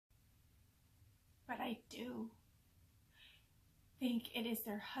might do. Think it is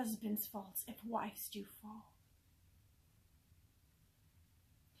their husbands' faults if wives do fall.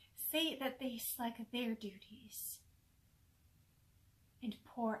 Say that they slack their duties and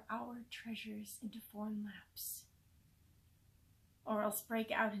pour our treasures into foreign laps, or else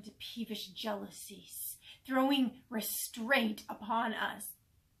break out into peevish jealousies, throwing restraint upon us.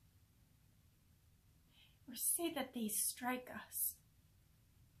 Or say that they strike us,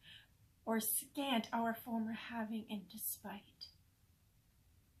 or scant our former having in despite.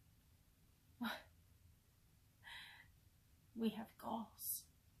 We have galls,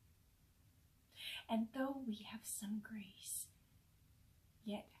 and though we have some grace,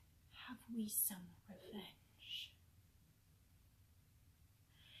 yet have we some revenge.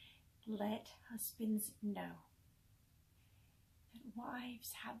 Let husbands know that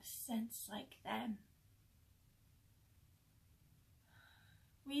wives have sense like them.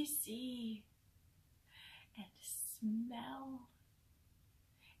 We see and smell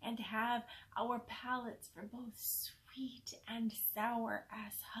and have our palates for both sweet and sour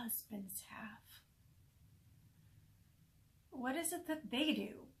as husbands have. What is it that they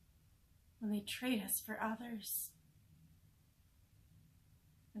do when they trade us for others?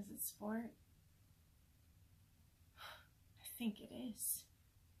 Is it sport? I think it is.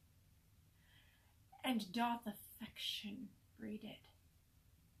 And doth affection breed it?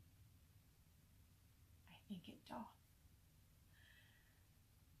 I think it doth.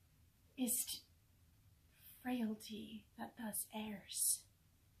 Is't frailty that thus errs?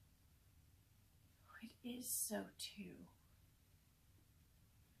 It is so too.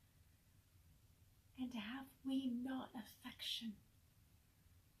 And have we not affection,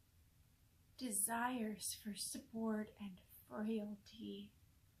 desires for support and frailty,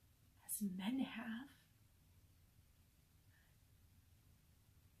 as men have?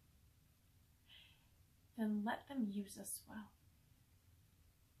 Then let them use us well,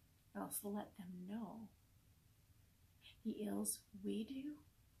 else let them know the ills we do,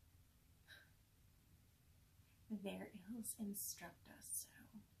 their ills instruct us so.